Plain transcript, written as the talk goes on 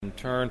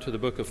turn to the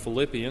book of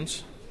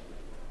Philippians.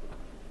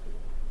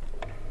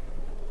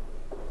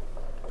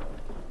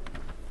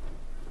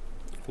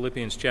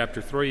 Philippians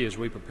chapter 3 as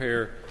we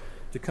prepare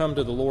to come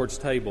to the Lord's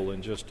table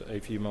in just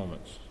a few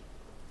moments.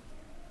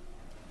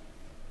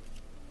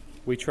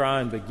 We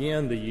try and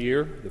begin the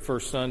year, the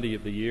first Sunday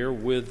of the year,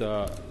 with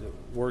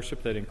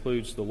worship that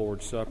includes the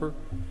Lord's Supper.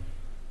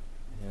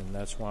 And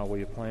that's why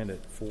we have planned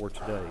it for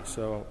today.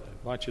 So I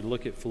invite you to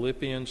look at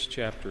Philippians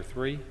chapter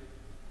 3.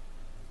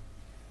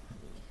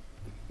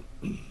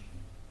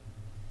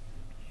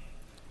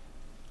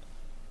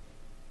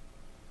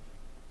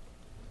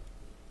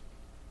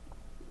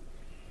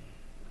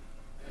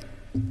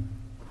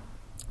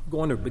 I'm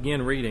going to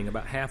begin reading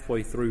about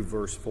halfway through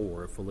verse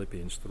 4 of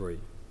Philippians 3.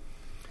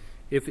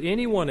 If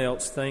anyone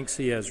else thinks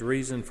he has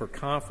reason for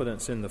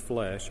confidence in the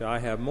flesh, I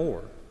have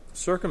more.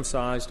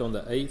 Circumcised on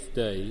the 8th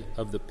day,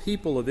 of the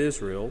people of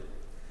Israel,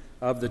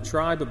 of the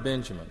tribe of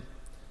Benjamin,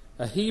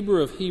 a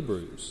Hebrew of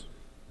Hebrews,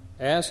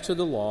 as to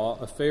the law,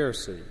 a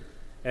Pharisee,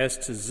 as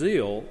to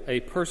zeal, a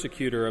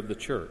persecutor of the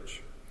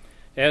church,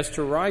 as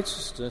to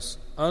righteousness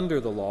under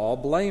the law,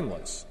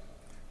 blameless.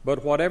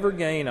 But whatever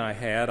gain I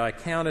had, I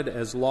counted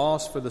as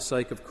loss for the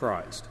sake of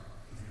Christ.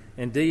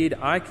 Indeed,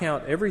 I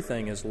count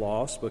everything as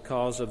loss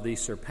because of the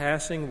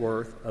surpassing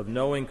worth of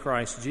knowing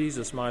Christ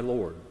Jesus my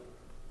Lord.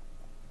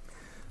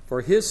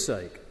 For his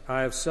sake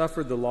I have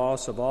suffered the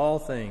loss of all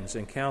things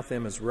and count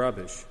them as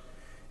rubbish,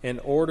 in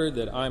order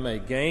that I may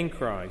gain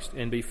Christ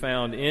and be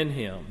found in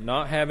him,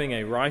 not having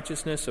a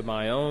righteousness of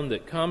my own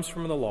that comes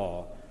from the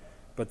law,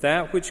 but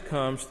that which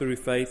comes through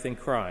faith in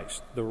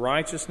Christ, the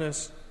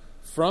righteousness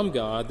from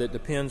God that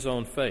depends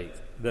on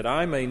faith, that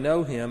I may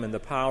know him in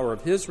the power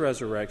of his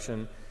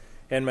resurrection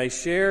and may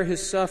share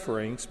his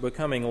sufferings,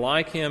 becoming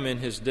like him in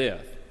his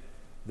death,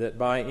 that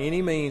by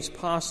any means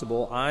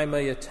possible I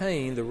may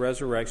attain the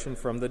resurrection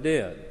from the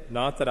dead.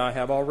 Not that I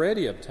have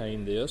already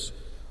obtained this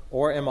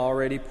or am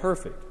already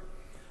perfect,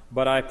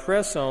 but I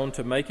press on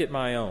to make it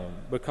my own,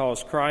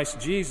 because Christ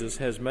Jesus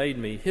has made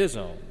me his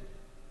own.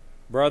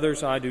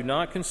 Brothers, I do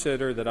not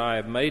consider that I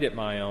have made it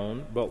my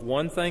own, but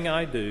one thing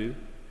I do,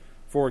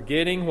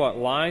 forgetting what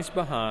lies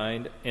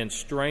behind and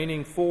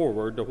straining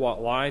forward to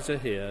what lies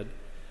ahead,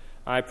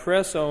 I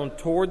press on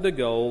toward the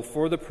goal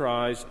for the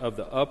prize of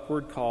the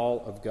upward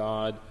call of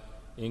God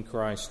in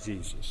Christ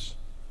Jesus.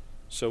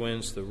 So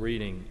ends the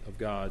reading of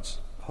God's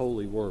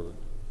holy word.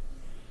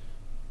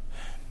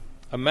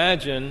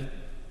 Imagine,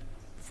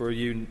 for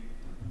you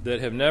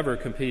that have never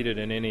competed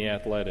in any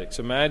athletics,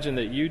 imagine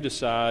that you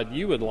decide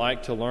you would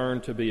like to learn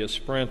to be a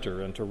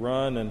sprinter and to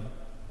run in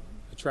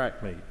a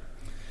track meet.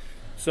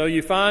 So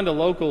you find a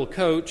local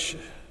coach,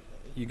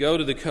 you go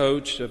to the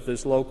coach of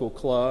this local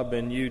club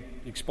and you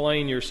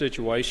explain your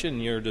situation,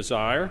 your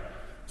desire.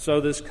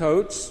 So this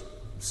coach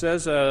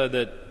says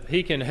that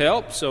he can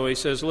help. So he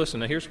says,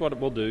 listen, now here's what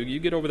we'll do. You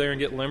get over there and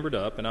get limbered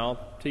up and I'll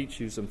teach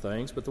you some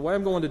things. But the way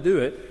I'm going to do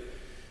it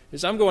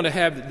is I'm going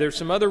to there's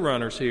some other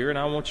runners here and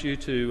I want you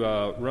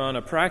to run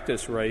a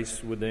practice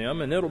race with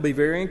them. And it'll be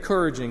very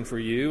encouraging for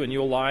you and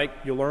you'll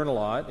learn a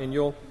lot and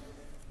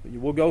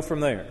we'll go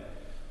from there.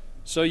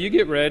 So you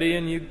get ready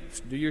and you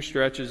do your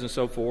stretches and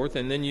so forth,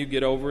 and then you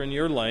get over in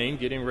your lane,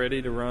 getting ready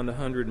to run the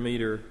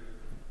 100-meter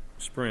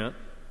sprint.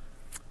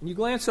 And you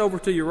glance over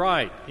to your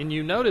right, and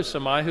you notice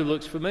somebody who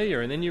looks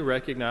familiar, and then you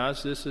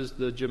recognize this is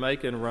the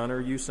Jamaican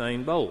runner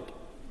Usain Bolt,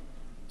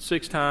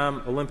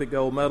 6-time Olympic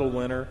gold medal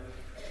winner,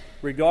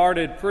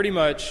 regarded pretty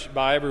much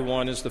by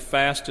everyone as the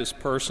fastest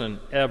person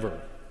ever.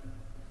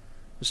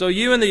 So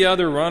you and the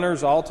other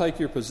runners all take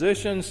your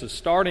positions, the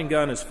starting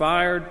gun is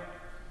fired,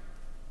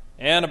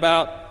 and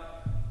about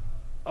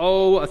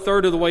a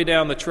third of the way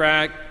down the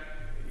track,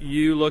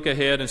 you look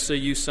ahead and see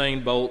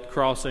Usain Bolt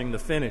crossing the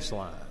finish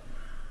line.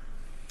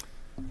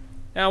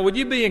 Now, would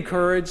you be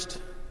encouraged?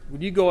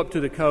 Would you go up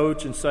to the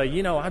coach and say,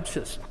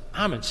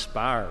 I'm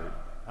inspired.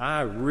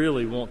 I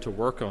really want to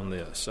work on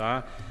this.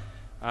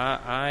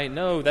 I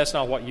know that's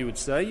not what you would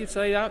say. You'd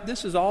say,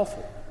 this is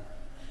awful.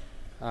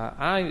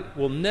 I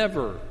will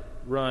never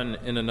run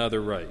in another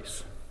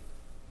race.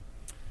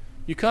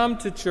 You come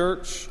to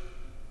church,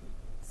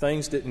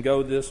 things didn't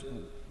go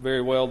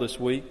very well this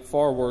week,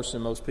 far worse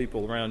than most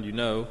people around you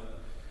know.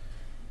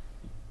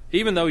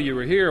 Even though you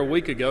were here a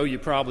week ago, you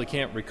probably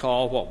can't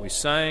recall what we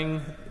sang,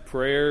 the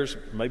prayers,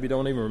 maybe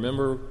don't even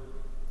remember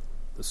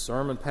the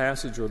sermon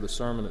passage or the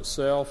sermon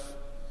itself.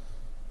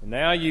 And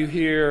now you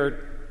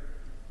hear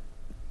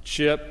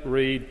Chip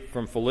read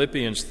from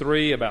Philippians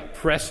 3 about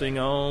pressing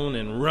on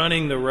and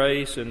running the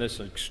race and this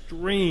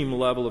extreme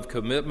level of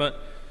commitment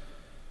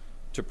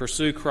to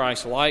pursue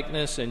Christ's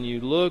likeness, and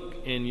you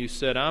look and you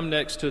said, I'm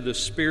next to the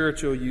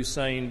spiritual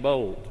Usain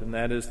Bolt, and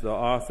that is the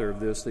author of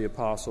this, the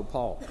Apostle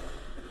Paul.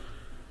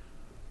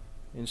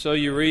 And so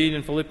you read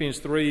in Philippians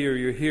 3, or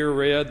you hear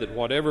read, that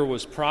whatever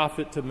was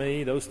profit to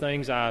me, those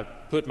things I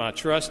put my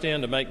trust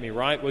in to make me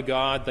right with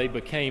God, they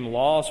became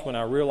lost when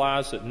I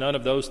realized that none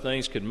of those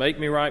things could make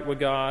me right with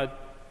God.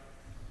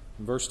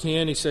 In verse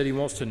 10, he said he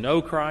wants to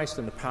know Christ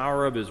and the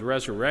power of his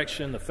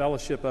resurrection, the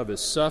fellowship of his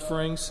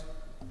sufferings.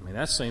 I mean,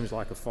 that seems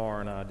like a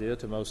foreign idea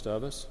to most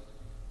of us.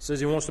 He says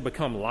he wants to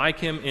become like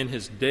him in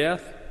his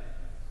death.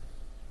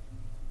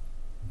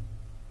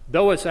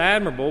 Though it's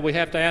admirable, we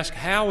have to ask,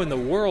 how in the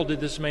world did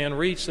this man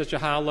reach such a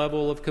high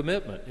level of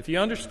commitment? If you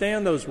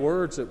understand those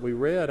words that we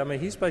read,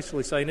 he's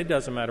basically saying it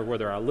doesn't matter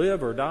whether I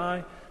live or die.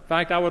 In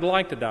fact, I would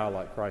like to die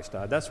like Christ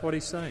died. That's what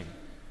he's saying.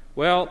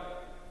 Well,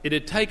 it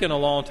had taken a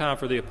long time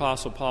for the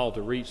Apostle Paul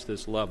to reach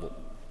this level.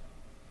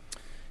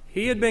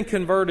 He had been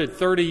converted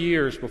 30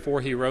 years before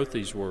he wrote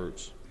these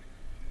words.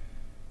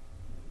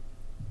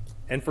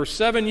 And for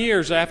 7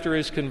 years after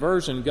his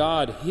conversion,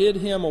 God hid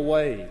him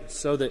away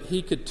so that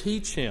he could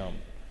teach him.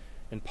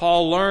 And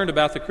Paul learned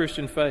about the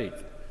Christian faith.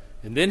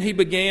 And then he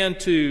began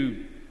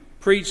to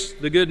preach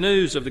the good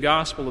news of the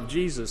gospel of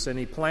Jesus, and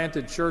he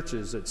planted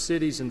churches at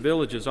cities and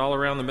villages all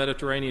around the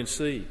Mediterranean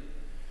Sea.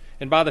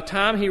 And by the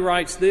time he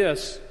writes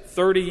this,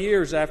 30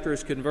 years after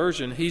his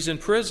conversion, he's in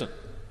prison.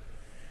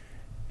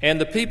 And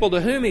the people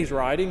to whom he's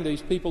writing,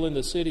 these people in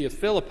the city of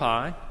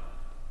Philippi,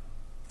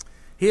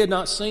 he had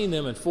not seen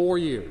them in 4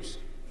 years.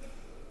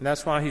 And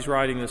that's why he's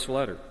writing this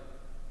letter.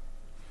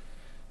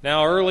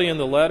 Now, early in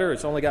the letter,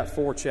 it's only got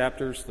 4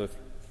 chapters. The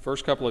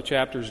first couple of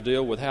chapters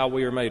deal with how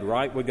we are made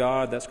right with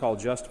God. That's called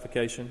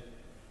justification.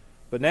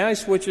 But now he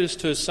switches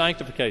to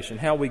sanctification,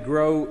 how we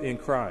grow in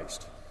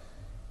Christ.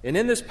 And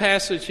in this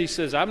passage, he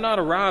says, I've not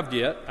arrived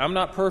yet. I'm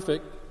not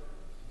perfect.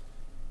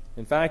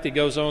 In fact, he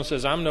goes on and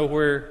says, I'm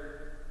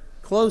nowhere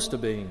close to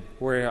being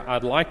where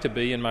I'd like to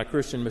be in my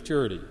Christian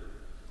maturity.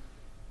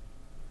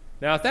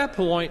 Now, at that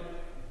point,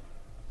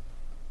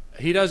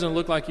 he doesn't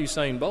look like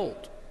Usain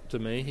Bolt to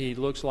me. He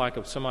looks like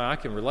somebody I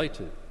can relate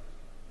to,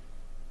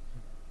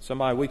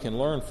 somebody we can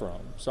learn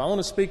from. So I want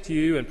to speak to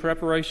you in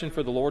preparation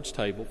for the Lord's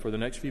table for the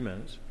next few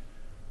minutes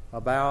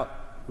about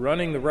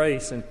running the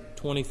race in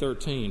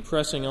 2013,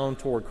 pressing on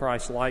toward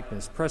Christ's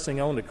likeness, pressing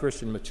on to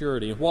Christian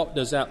maturity. And what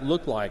does that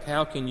look like?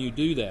 How can you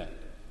do that?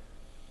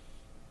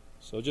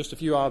 So just a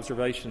few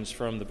observations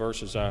from the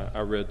verses I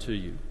read to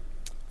you.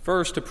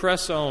 First, to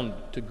press on,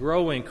 to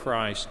grow in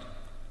Christ,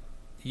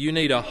 you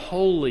need a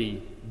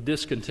holy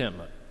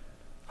discontentment.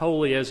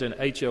 Holy as in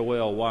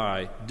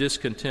H-O-L-Y,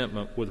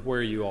 discontentment with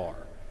where you are.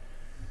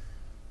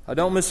 I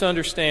don't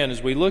misunderstand.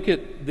 As we look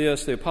at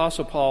this, the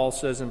Apostle Paul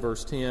says in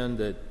verse 10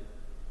 that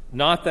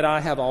not that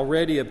I have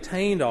already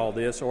obtained all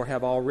this or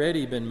have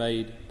already been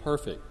made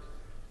perfect.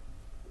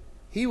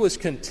 He was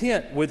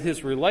content with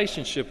his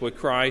relationship with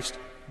Christ,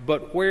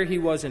 but where he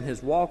was in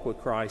his walk with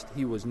Christ,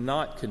 he was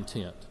not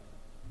content.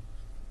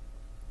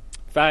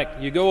 In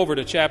fact, you go over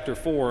to chapter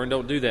 4, and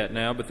don't do that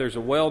now, but there's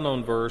a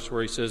well-known verse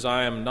where he says,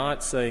 I am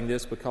not saying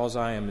this because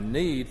I am in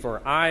need,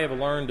 for I have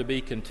learned to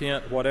be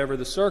content whatever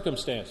the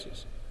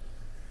circumstances.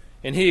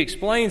 And he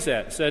explains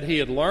that, said he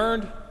had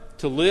learned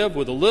to live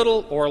with a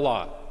little or a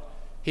lot.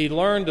 He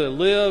learned to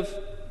live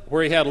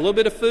where he had a little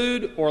bit of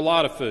food or a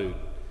lot of food.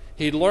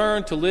 He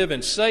learned to live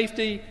in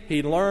safety.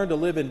 He learned to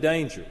live in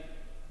danger.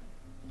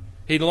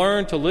 He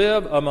learned to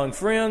live among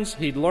friends.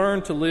 He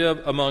learned to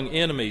live among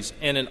enemies.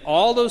 And in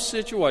all those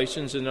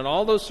situations and in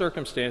all those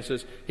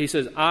circumstances, he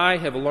says, I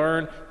have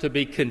learned to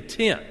be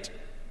content.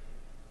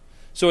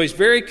 So he's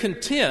very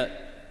content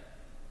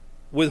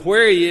with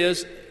where he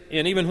is,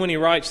 and even when he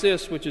writes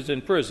this, which is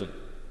in prison.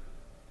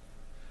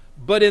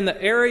 But in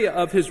the area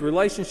of his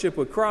relationship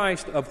with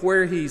Christ, of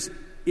where he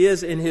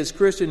is in his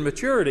Christian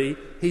maturity,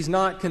 he's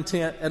not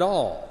content at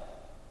all.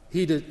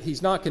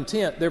 He's not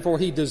content, therefore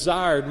he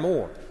desired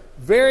more.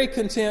 Very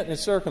content in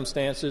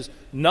circumstances,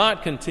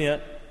 not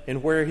content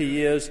in where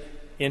he is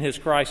in his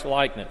Christ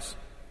likeness.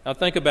 Now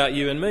think about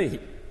you and me.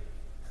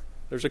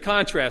 There's a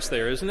contrast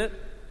there, isn't it?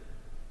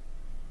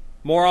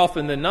 More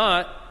often than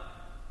not,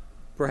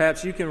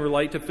 perhaps you can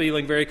relate to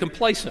feeling very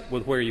complacent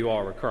with where you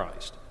are with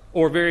Christ,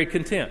 or very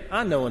content.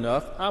 I know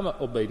enough. I'm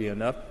obedient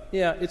enough.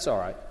 Yeah, it's all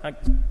right.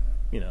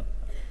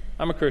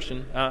 I'm a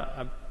Christian.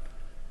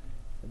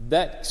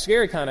 That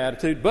scary kind of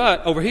attitude.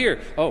 But over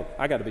here,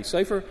 I got to be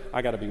safer.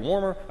 I got to be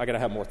warmer. I got to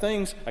have more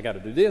things. I got to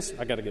do this.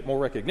 I got to get more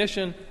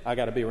recognition. I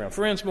got to be around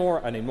friends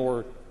more. I need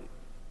more.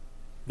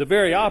 The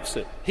very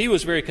opposite. He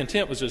was very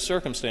content with his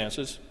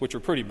circumstances, which were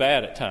pretty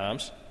bad at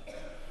times.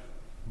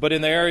 But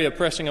in the area of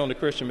pressing on to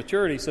Christian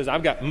maturity, he says,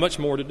 I've got much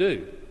more to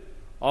do.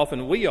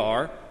 Often we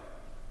are,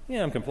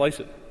 I'm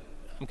complacent.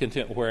 I'm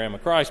content with where I am in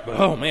Christ, but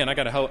I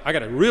got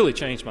to really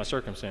change my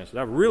circumstances.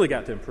 I've really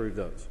got to improve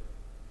those.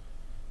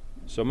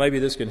 So maybe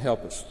this can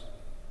help us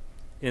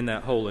in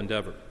that whole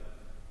endeavor.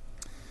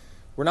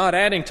 We're not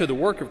adding to the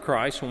work of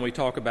Christ when we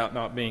talk about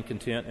not being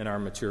content in our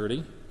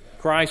maturity.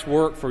 Christ's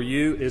work for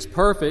you is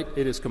perfect,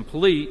 it is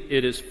complete,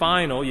 it is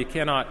final. You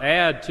cannot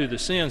add to the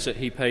sins that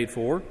he paid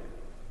for.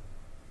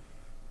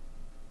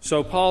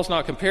 So Paul's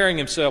not comparing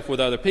himself with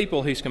other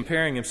people, he's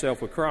comparing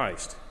himself with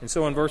Christ. And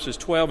so in verses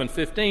 12 and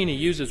 15, he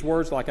uses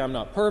words like, I'm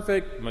not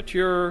perfect,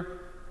 mature.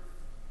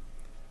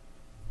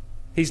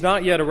 He's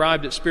not yet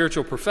arrived at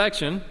spiritual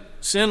perfection,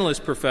 sinless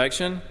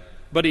perfection,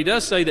 but he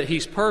does say that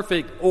he's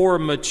perfect or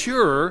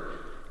mature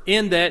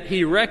in that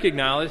he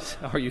recognizes,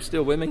 are you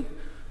still with me?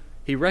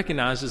 He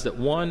recognizes that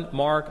one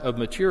mark of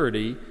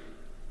maturity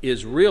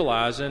is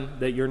realizing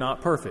that you're not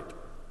perfect.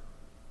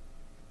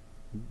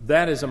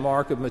 That is a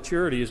mark of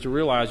maturity, is to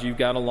realize you've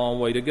got a long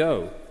way to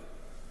go.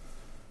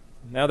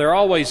 Now, there are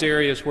always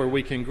areas where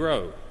we can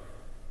grow.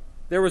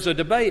 There was a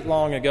debate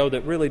long ago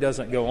that really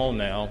doesn't go on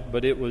now,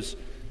 but there was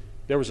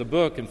a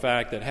book, in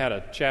fact, that had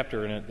a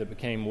chapter in it that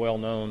became well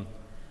known.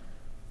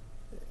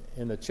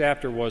 And the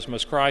chapter was,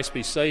 Must Christ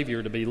be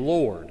Savior to be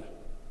Lord?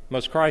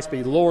 Must Christ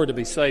be Lord to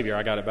be Savior?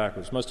 I got it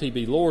backwards. Must He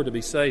be Lord to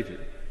be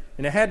Savior?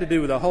 And it had to do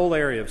with the whole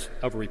area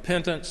of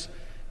repentance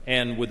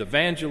and with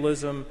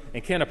evangelism,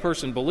 and can a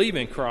person believe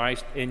in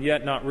Christ and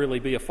yet not really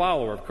be a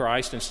follower of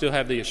Christ and still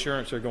have the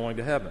assurance they're going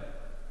to heaven?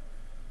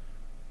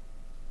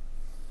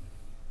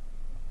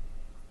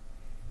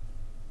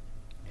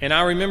 And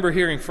I remember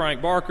hearing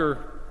Frank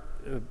Barker,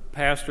 a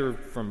pastor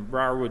from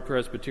Briarwood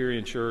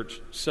Presbyterian Church,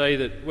 say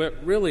that, well,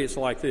 really it's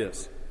like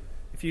this.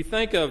 If you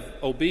think of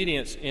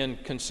obedience in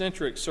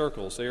concentric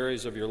circles,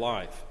 areas of your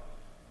life,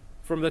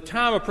 from the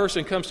time a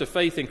person comes to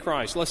faith in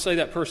Christ, let's say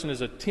that person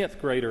is a 10th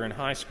grader in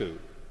high school,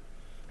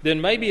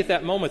 then maybe at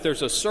that moment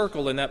there's a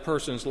circle in that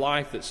person's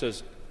life that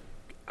says,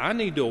 I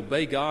need to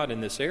obey God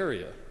in this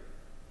area.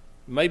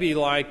 Maybe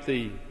like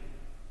the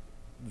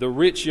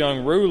rich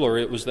young ruler,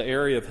 it was the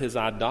area of his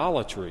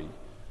idolatry.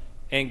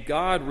 And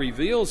God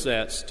reveals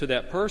that to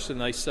that person.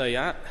 They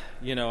say,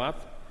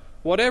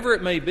 whatever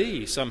it may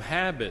be, some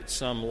habit,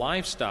 some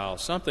lifestyle,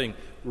 something,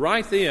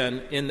 right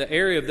then in the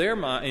area of their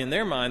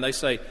mind, they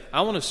say,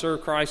 I want to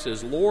serve Christ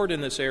as Lord in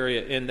this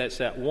area, and that's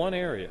that one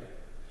area.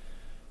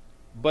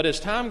 But as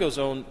time goes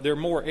on, there are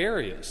more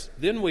areas.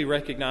 Then we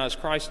recognize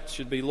Christ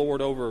should be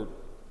Lord over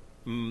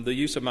the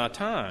use of my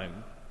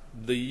time,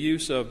 the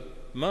use of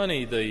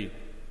money,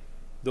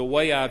 the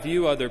way I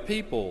view other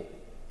people,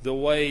 the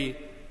way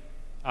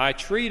I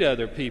treat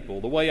other people,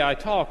 the way I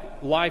talk,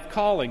 life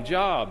calling,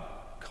 job,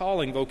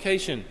 calling,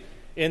 vocation.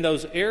 And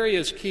those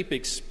areas keep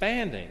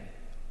expanding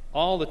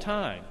all the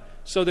time.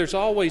 So there's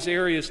always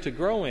areas to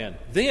grow in.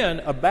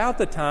 Then, about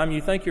the time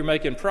you think you're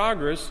making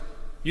progress,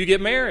 you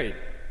get married.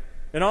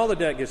 And all the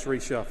deck gets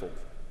reshuffled.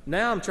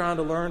 Now I'm trying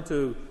to learn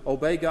to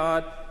obey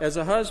God as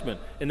a husband,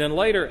 and then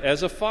later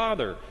as a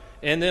father,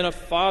 and then a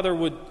father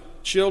with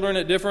children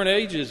at different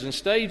ages and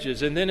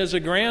stages, and then as a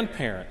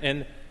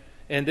grandparent,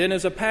 and then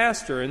as a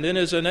pastor, and then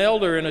as an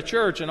elder in a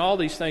church, and all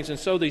these things. And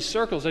so these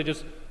circles, they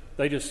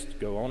just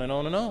go on and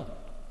on and on.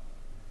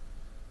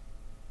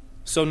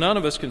 So none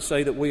of us can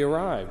say that we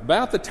arrive.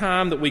 About the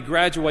time that we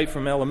graduate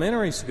from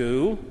elementary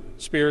school,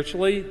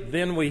 spiritually,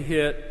 then we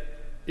hit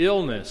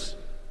illness,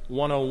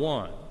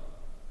 101.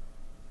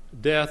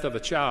 Death of a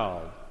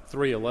child,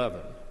 311.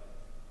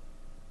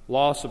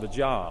 Loss of a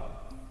job,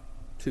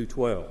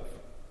 212.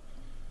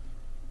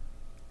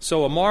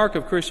 So a mark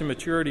of Christian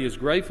maturity is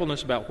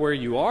gratefulness about where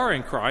you are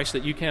in Christ,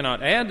 that you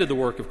cannot add to the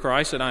work of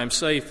Christ, that I am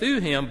saved through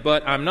Him,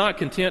 but I'm not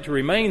content to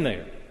remain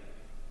there.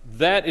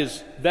 That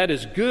is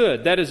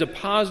good. That is a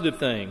positive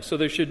thing. So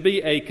there should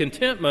be a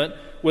contentment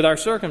with our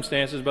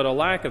circumstances, but a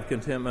lack of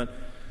contentment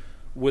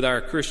with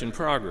our Christian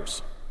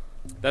progress.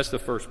 That's the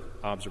first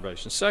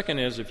observation. Second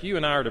is, if you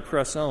and I are to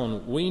press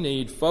on, we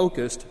need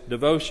focused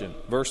devotion.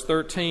 Verse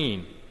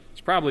 13.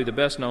 It's probably the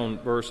best known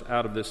verse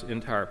out of this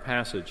entire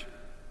passage.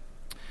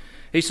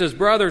 He says,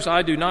 Brothers,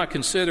 I do not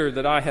consider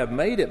that I have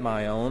made it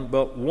my own,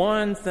 but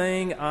one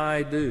thing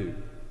I do,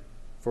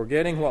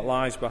 forgetting what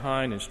lies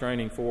behind and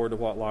straining forward to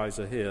what lies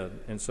ahead,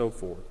 and so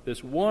forth.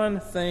 This one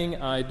thing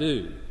I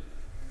do.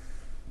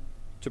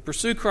 To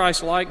pursue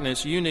Christ's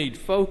likeness, you need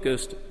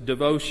focused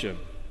devotion.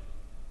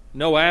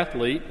 No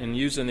athlete, and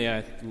using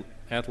the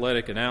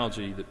athletic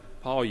analogy that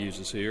Paul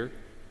uses here,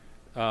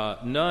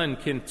 none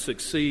can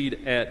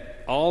succeed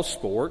at all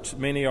sports.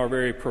 Many are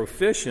very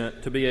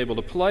proficient to be able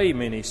to play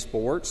many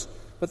sports,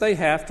 but they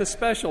have to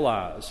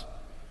specialize.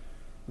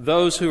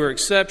 Those who are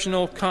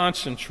exceptional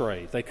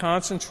concentrate. They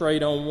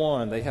concentrate on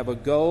one. They have a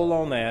goal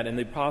on that. And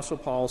the Apostle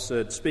Paul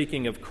said,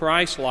 speaking of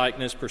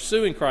Christ-likeness,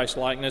 pursuing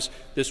Christ-likeness,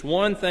 this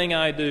one thing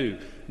I do,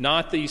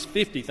 not these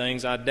 50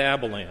 things I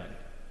dabble in.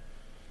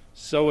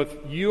 So if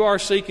you are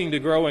seeking to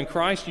grow in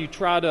Christ, you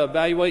try to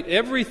evaluate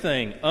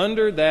everything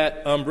under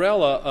that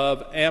umbrella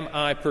of, am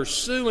I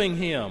pursuing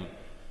Him?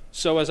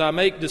 So as I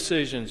make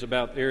decisions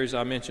about areas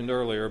I mentioned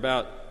earlier,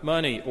 about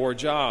money or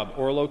job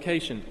or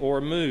location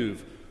or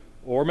move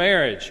or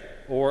marriage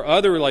or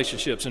other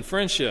relationships and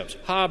friendships,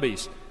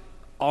 hobbies,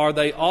 are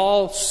they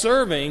all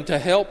serving to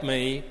help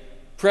me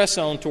press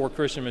on toward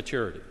Christian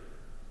maturity?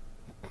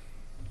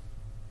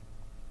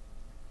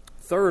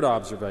 Third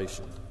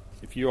observation,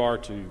 if you are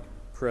to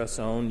press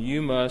on,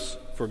 you must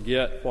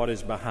forget what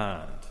is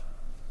behind.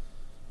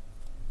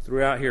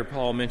 Throughout here,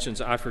 Paul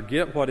mentions, I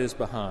forget what is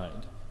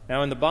behind.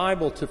 Now, in the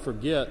Bible, to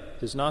forget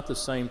is not the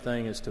same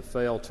thing as to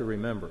fail to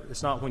remember.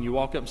 It's not when you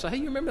walk up and say, hey,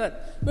 you remember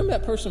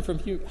that person from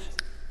Hugh?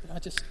 I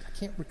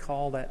can't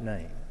recall that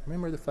name.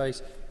 Remember the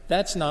face?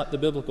 That's not the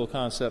biblical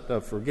concept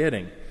of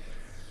forgetting.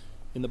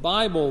 In the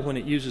Bible, when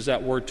it uses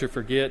that word to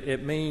forget,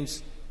 it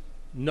means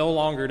no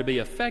longer to be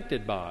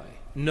affected by,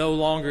 no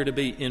longer to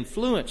be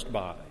influenced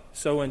by.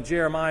 So in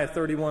Jeremiah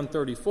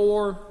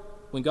 31:34,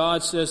 when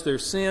God says their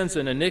sins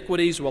and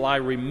iniquities will I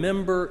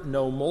remember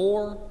no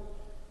more,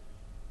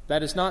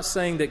 That is not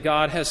saying that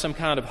God has some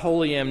kind of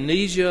holy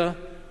amnesia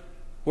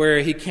where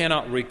He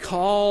cannot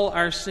recall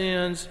our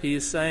sins. He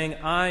is saying,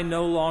 I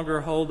no longer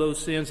hold those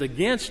sins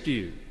against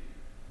you.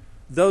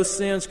 Those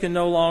sins can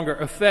no longer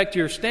affect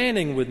your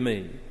standing with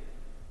me.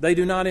 They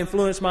do not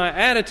influence my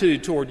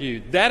attitude toward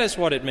you. That is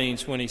what it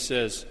means when He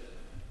says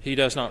He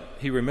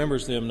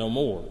remembers them no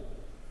more.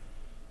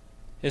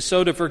 And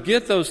so to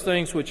forget those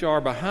things which are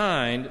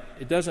behind,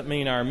 it doesn't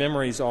mean our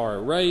memories are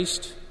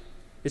erased.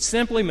 It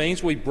simply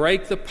means we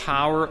break the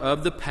power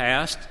of the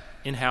past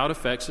in how it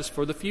affects us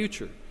for the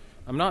future.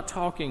 I'm not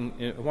talking,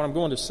 what I'm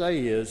going to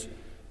say is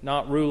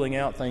not ruling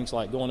out things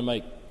like going to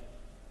make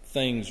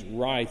things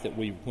right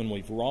when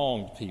we've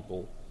wronged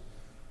people.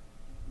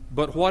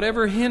 But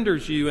whatever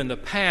hinders you in the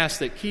past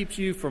that keeps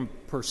you from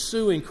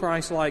pursuing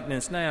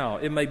Christ-likeness now,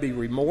 it may be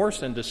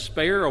remorse and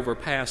despair over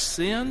past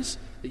sins,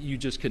 that you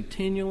just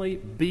continually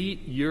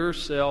beat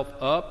yourself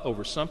up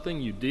over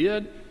something you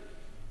did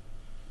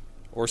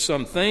or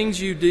some things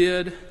you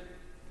did,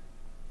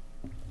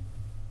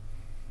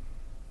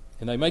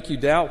 and they make you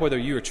doubt whether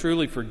you are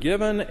truly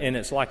forgiven, and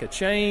it's like a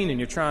chain and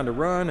you're trying to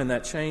run and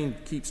that chain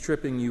keeps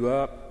tripping you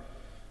up.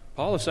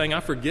 Paul is saying, I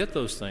forget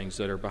those things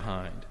that are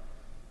behind.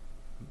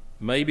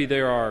 Maybe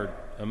there are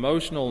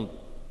emotional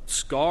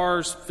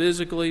scars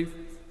physically,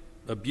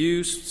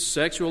 abuse,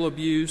 sexual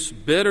abuse,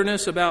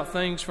 bitterness about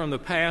things from the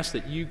past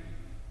that you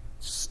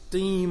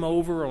steam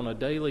over on a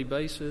daily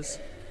basis.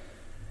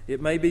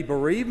 It may be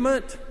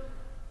bereavement,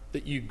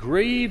 that you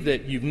grieve,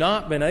 that you've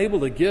not been able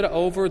to get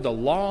over the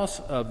loss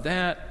of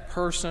that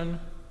person.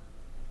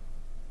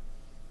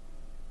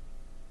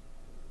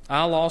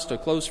 I lost a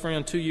close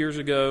friend 2 years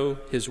ago.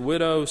 His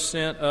widow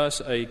sent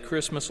us a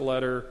Christmas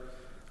letter.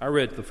 I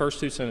read the first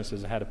 2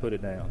 sentences and had to put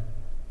it down.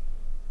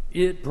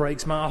 It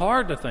breaks my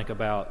heart to think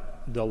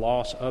about the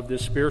loss of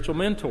this spiritual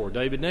mentor,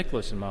 David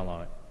Nicholas, in my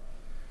life.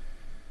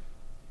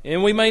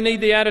 And we may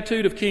need the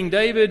attitude of King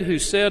David, who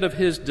said of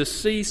his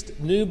deceased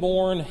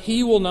newborn,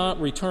 he will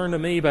not return to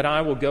me, but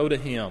I will go to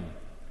him.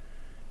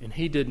 And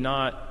he did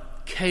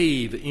not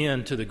cave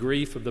in to the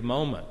grief of the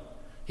moment.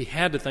 He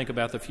had to think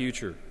about the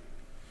future.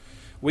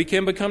 We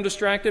can become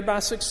distracted by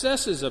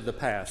successes of the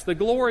past, the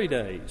glory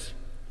days.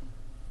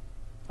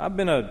 I've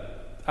been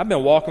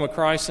walking with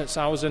Christ since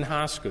I was in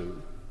high school.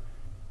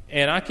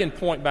 And I can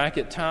point back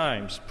at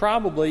times,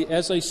 probably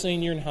as a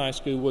senior in high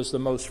school was the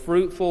most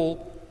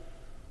fruitful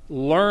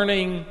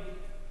learning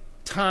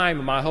time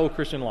of my whole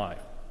Christian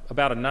life,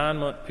 about a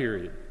 9-month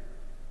period.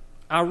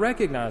 I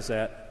recognize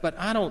that, but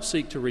I don't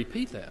seek to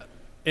repeat that.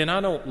 And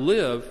I don't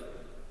live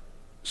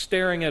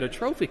staring at a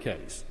trophy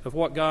case of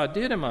what God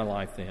did in my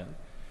life then.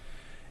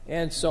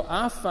 And so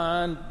I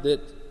find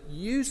that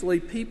usually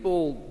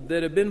people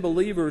that have been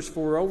believers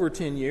for over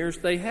 10 years,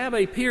 they have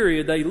a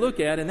period they look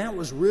at, and that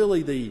was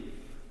really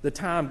the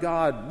time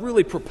God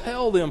really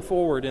propelled them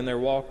forward in their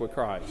walk with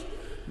Christ.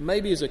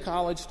 Maybe as a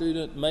college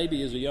student,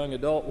 maybe as a young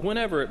adult,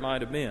 whenever it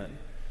might have been.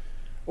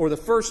 Or the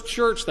first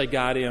church they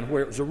got in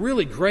where it was a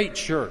really great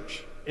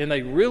church and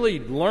they really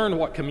learned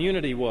what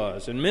community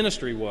was and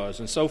ministry was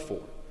and so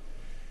forth.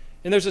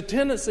 And there's a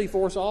tendency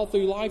for us all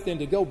through life then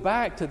to go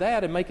back to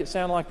that and make it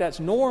sound like that's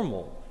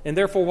normal. And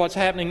therefore what's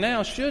happening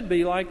now should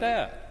be like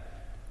that.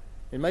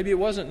 And maybe it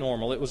wasn't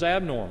normal, it was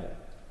abnormal.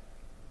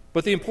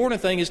 But the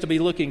important thing is to be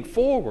looking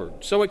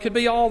forward. So it could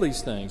be all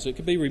these things. It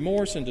could be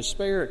remorse and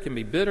despair. It can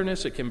be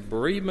bitterness. It can be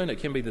bereavement. It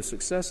can be the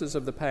successes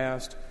of the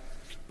past.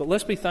 But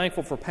let's be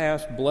thankful for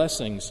past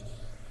blessings.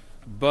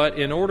 But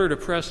in order to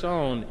press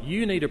on,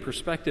 you need a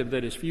perspective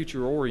that is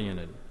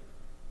future-oriented.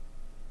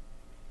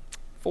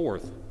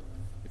 Fourth,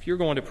 if you're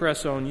going to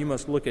press on, you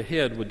must look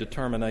ahead with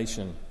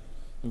determination.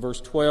 In verse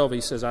 12,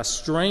 he says, I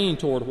strain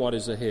toward what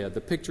is ahead.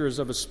 The picture is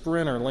of a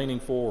sprinter leaning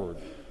forward.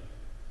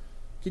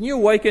 Can you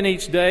awaken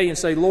each day and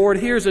say, Lord,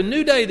 here's a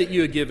new day that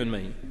you have given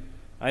me.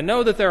 I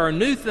know that there are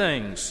new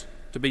things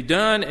to be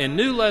done and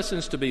new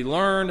lessons to be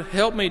learned.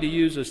 Help me to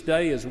use this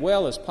day as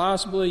well as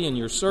possibly in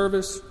your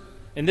service.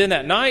 And then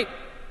that night,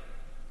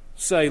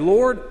 say,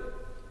 Lord,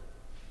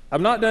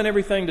 I've not done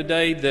everything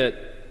today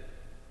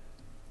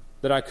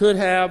that I could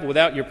have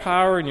without your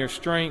power and your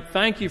strength.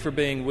 Thank you for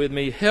being with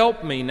me.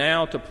 Help me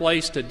now to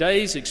place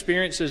today's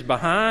experiences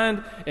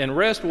behind and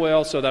rest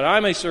well so that I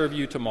may serve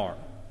you tomorrow.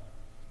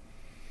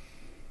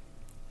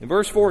 In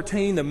verse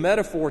 14, the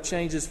metaphor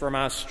changes from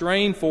I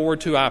strain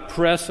forward to I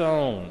press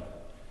on.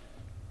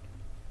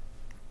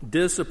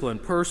 Discipline,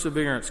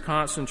 perseverance,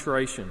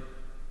 concentration.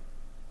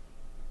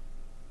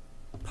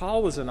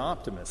 Paul was an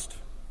optimist.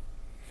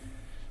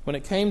 When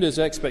it came to his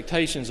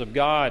expectations of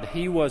God,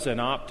 he was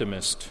an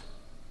optimist.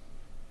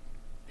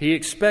 He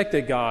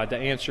expected God to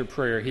answer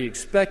prayer. He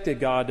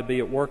expected God to be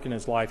at work in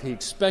his life. He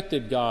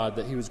expected God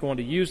that he was going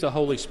to use the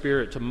Holy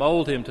Spirit to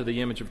mold him to the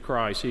image of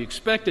Christ. He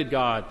expected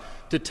God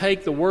to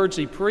take the words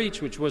he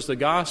preached, which was the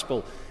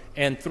gospel,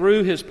 and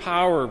through his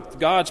power,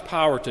 God's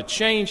power, to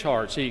change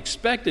hearts. He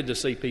expected to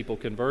see people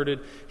converted.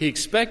 He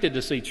expected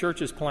to see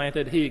churches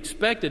planted. He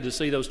expected to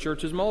see those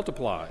churches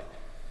multiply.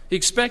 He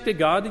expected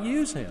God to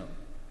use him.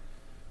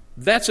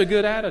 That's a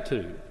good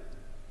attitude.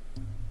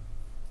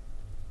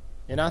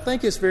 And I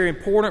think it's very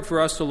important for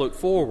us to look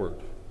forward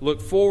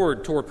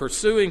toward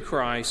pursuing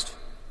Christ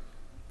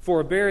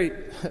for a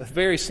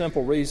very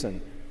simple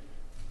reason.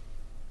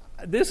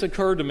 This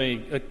occurred to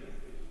me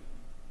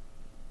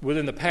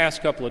within the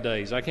past couple of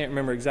days. I can't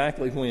remember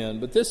exactly when,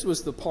 but this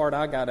was the part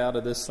I got out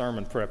of this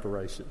sermon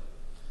preparation.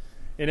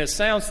 And it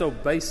sounds so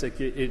basic,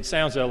 it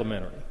sounds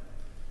elementary.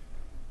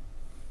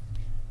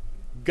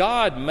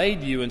 God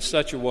made you in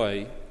such a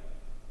way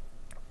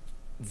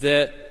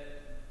that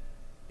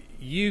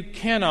you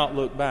cannot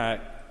look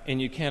back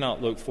and you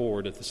cannot look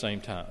forward at the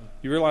same time.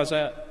 You realize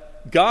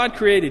that? God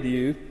created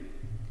you.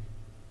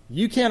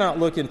 You cannot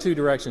look in two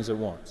directions at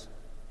once.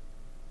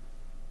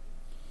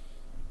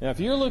 Now, if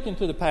you're looking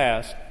to the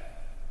past,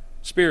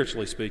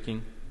 spiritually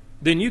speaking,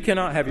 then you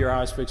cannot have your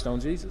eyes fixed on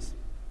Jesus.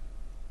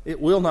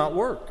 It will not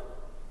work.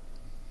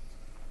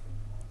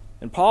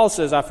 And Paul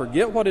says, I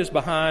forget what is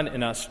behind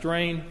and I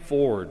strain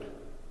forward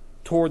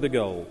toward the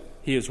goal.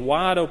 He is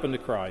wide open to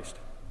Christ.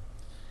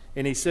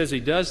 And he says he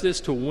does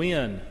this to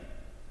win.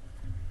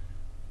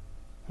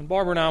 When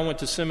Barbara and I went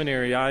to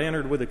seminary, I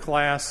entered with a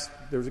class.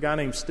 There was a guy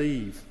named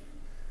Steve.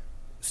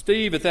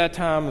 Steve at that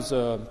time was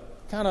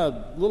kind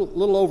of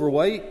little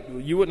overweight.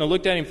 You wouldn't have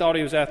looked at him and thought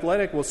he was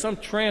athletic. Well, some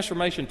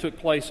transformation took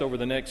place over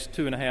the next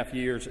 2.5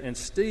 years, and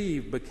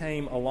Steve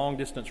became a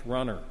long-distance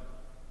runner.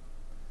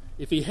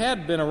 If he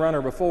had been a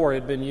runner before,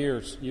 it had been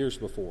years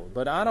before.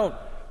 But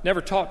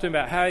never talked to him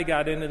about how he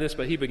got into this,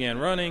 but he began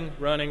running,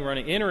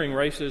 entering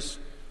races,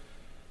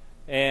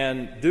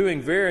 and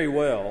doing very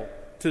well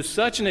to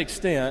such an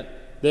extent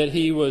that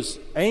he was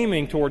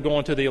aiming toward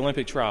going to the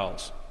Olympic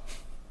trials.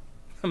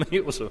 I mean,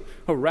 it was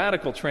a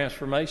radical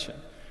transformation.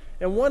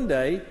 And one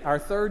day, our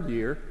third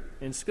year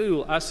in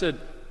school, I said,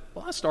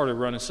 well, I started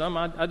running some.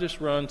 I just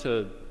run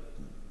to,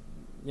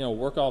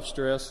 work off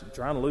stress,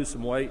 trying to lose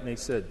some weight.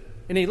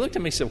 And he looked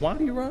at me and said, why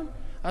do you run?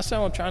 I said,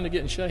 I'm trying to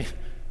get in shape.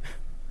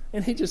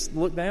 And he just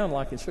looked down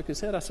and shook his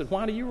head. I said,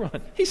 why do you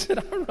run? He said,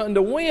 I run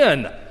to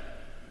win.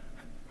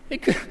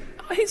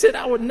 He said,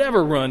 I would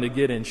never run to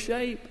get in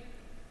shape.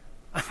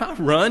 I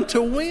run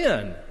to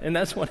win. And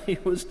that's what he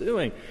was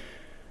doing.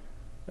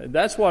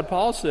 That's what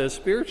Paul says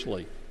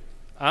spiritually.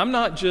 I'm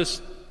not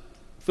just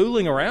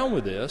fooling around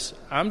with this.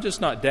 I'm just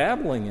not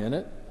dabbling in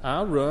it.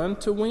 I run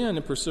to win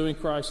in pursuing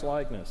Christ's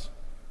likeness.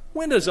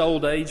 When does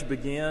old age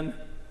begin?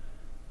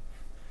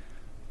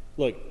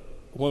 Look,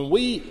 when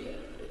we,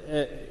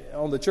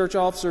 on the church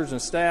officers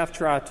and staff,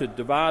 try to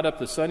divide up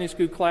the Sunday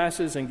school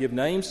classes and give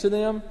names to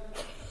them,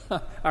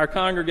 our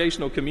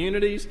congregational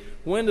communities,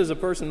 when does a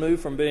person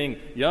move from being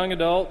young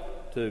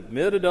adult to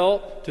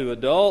mid-adult to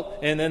adult,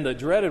 and then the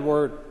dreaded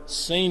word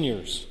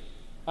seniors?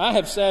 I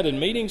have sat in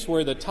meetings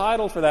where the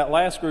title for that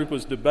last group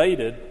was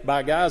debated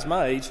by guys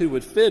my age who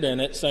would fit in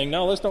it, saying,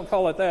 no, let's don't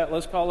call it that,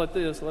 let's call it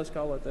this, let's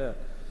call it that.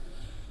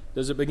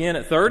 Does it begin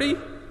at 30?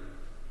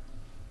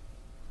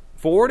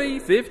 40,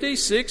 50,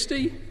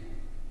 60?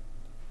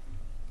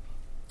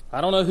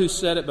 I don't know who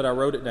said it, but I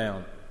wrote it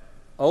down.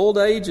 Old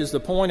age is the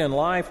point in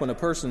life when a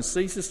person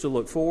ceases to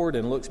look forward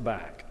and looks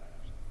back.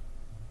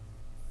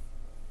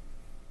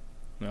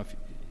 Now,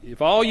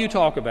 if all you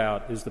talk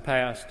about is the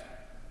past,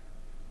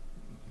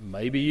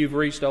 maybe you've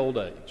reached old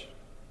age.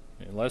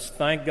 And let's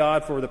thank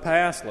God for the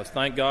past. Let's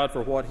thank God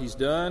for what He's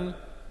done.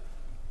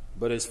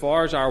 But as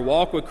far as our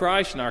walk with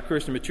Christ and our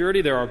Christian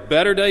maturity, there are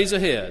better days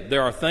ahead.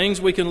 There are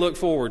things we can look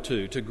forward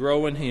to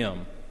grow in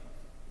Him.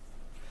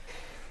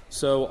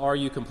 So are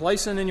you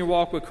complacent in your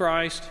walk with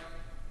Christ?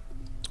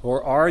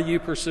 Or are you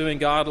pursuing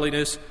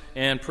godliness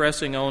and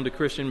pressing on to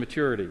Christian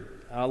maturity?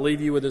 I'll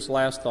leave you with this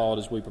last thought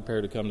as we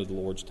prepare to come to the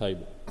Lord's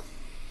table.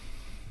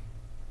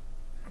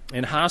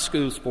 In high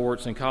school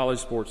sports and college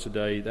sports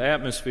today, the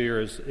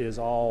atmosphere is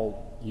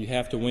all you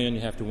have to win,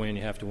 you have to win,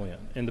 you have to win.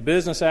 And the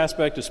business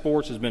aspect of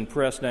sports has been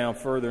pressed down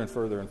further and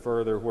further and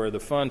further, where the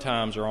fun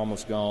times are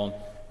almost gone,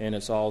 and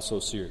it's all so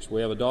serious.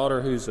 We have a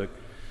daughter who's a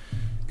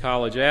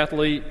college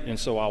athlete, and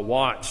so I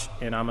watch,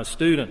 and I'm a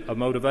student of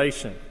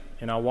motivation,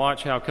 and I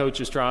watch how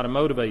coaches try to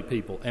motivate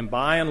people. And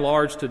by and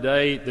large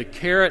today, the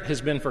carrot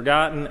has been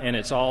forgotten, and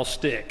it's all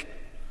stick.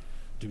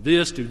 Do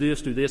this, do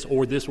this, do this,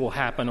 or this will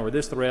happen, or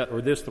this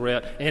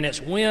threat, and it's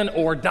win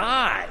or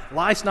die.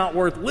 Life's not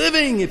worth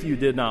living if you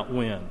did not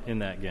win in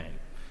that game.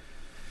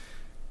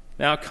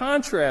 Now,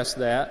 contrast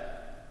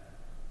that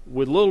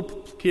with little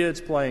kids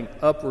playing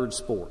upward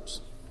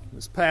sports.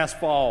 This past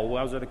fall,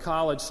 I was at a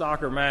college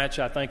soccer match,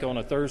 I think on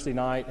a Thursday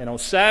night, and on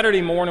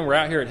Saturday morning, we're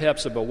out here at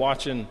Hepzibah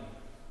watching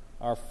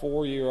our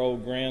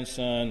 4-year-old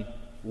grandson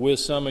with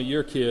some of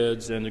your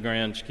kids and the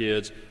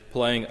grandkids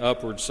playing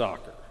upward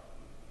soccer.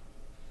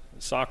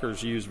 Soccer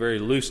is used very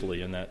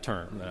loosely in that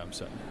term that I'm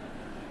saying.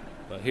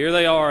 But here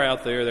they are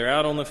out there. They're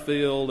out on the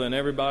field, and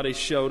everybody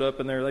showed up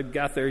in there. They've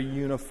got their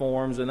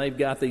uniforms, and they've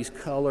got these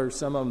colors.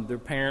 Some of them, their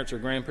parents or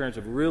grandparents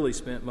have really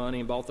spent money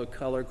and bought the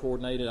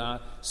color-coordinated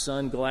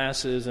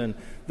sunglasses, and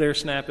they're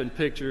snapping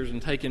pictures and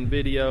taking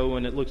video,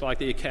 and it looks like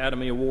the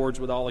Academy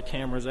Awards with all the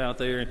cameras out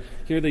there. And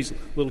here are these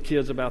little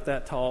kids about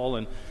that tall,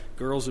 and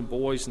girls and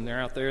boys, and they're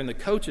out there. And the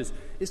coaches,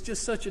 it's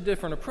just such a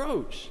different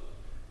approach.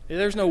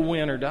 There's no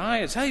win or die.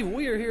 It's, hey,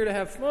 we are here to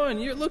have fun.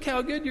 Look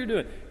how good you're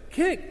doing.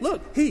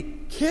 Look, he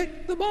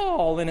kicked the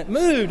ball, and it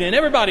moved, and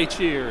everybody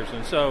cheers.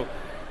 And so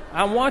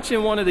I'm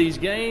watching one of these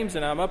games,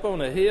 and I'm up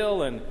on a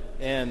hill,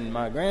 and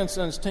my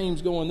grandson's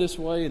team's going this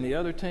way, and the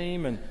other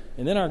team, and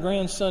then our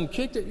grandson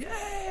kicked it.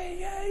 Yay,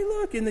 yay,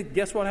 look. And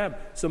guess what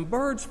happened? Some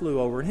birds flew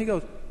over, and he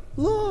goes,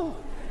 look.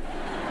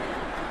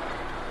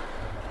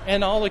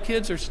 And all the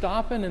kids are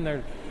stopping, and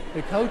the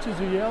coaches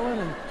are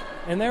yelling,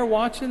 and they're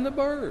watching the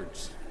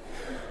birds.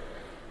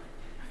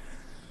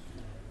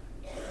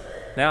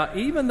 Now,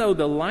 even though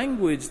the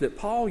language that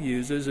Paul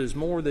uses is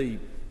more the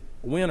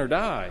win or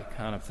die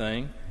kind of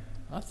thing,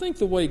 I think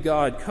the way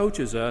God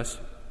coaches us,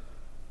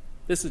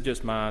 this is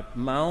just my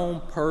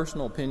own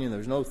personal opinion.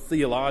 There's no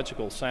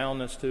theological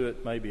soundness to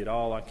it, maybe at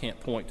all. I can't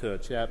point to a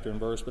chapter and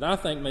verse, but I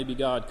think maybe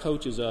God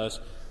coaches us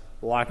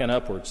like an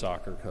upward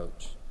soccer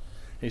coach.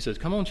 He says,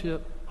 come on,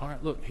 Chip. All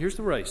right, look, here's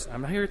the race.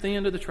 I'm here at the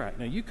end of the track.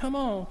 Now you come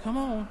on.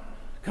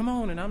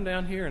 And I'm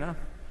down here, and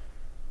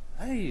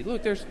hey,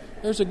 look,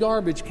 there's a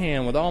garbage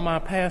can with all my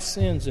past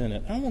sins in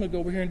it. I want to go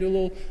over here and do a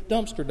little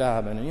dumpster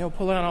diving and,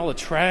 pull out all the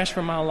trash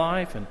from my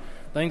life and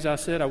things I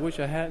said I wish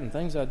I hadn't,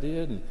 things I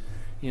did,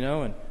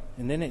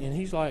 and then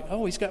he's like,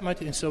 oh, he's got my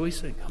and so he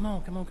said, come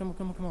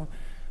on.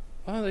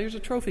 Oh, there's a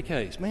trophy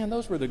case. Man,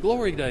 those were the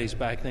glory days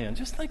back then.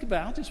 Just think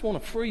about it. I just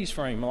want to freeze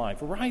frame life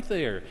right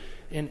there.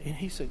 And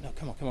he said, no,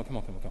 come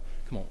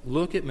on.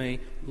 Look at me.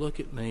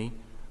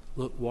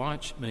 Look,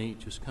 watch me.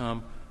 Just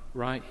come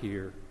right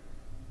here.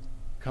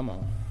 Come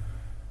on.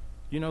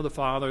 You know the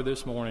Father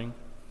this morning.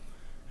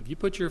 If you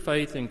put your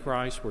faith in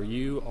Christ where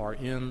you are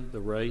in the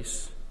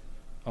race,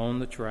 on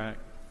the track,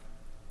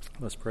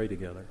 let's pray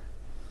together.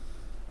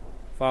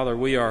 Father,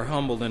 we are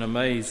humbled and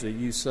amazed that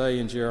you say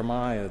in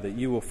Jeremiah that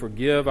you will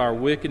forgive our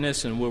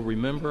wickedness and will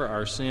remember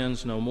our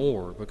sins no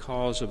more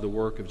because of the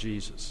work of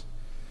Jesus.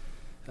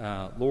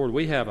 Lord,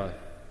 we have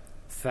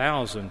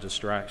 1,000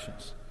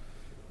 distractions.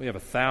 We have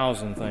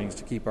 1,000 things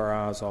to keep our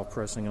eyes all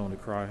pressing on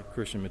to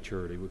Christian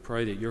maturity. We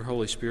pray that your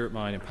Holy Spirit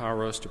might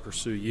empower us to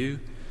pursue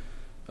you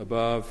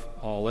above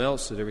all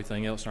else, that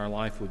everything else in our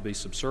life would be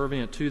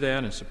subservient to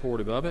that and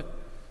supportive of it.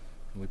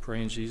 And we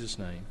pray in Jesus'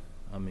 name.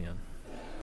 Amen.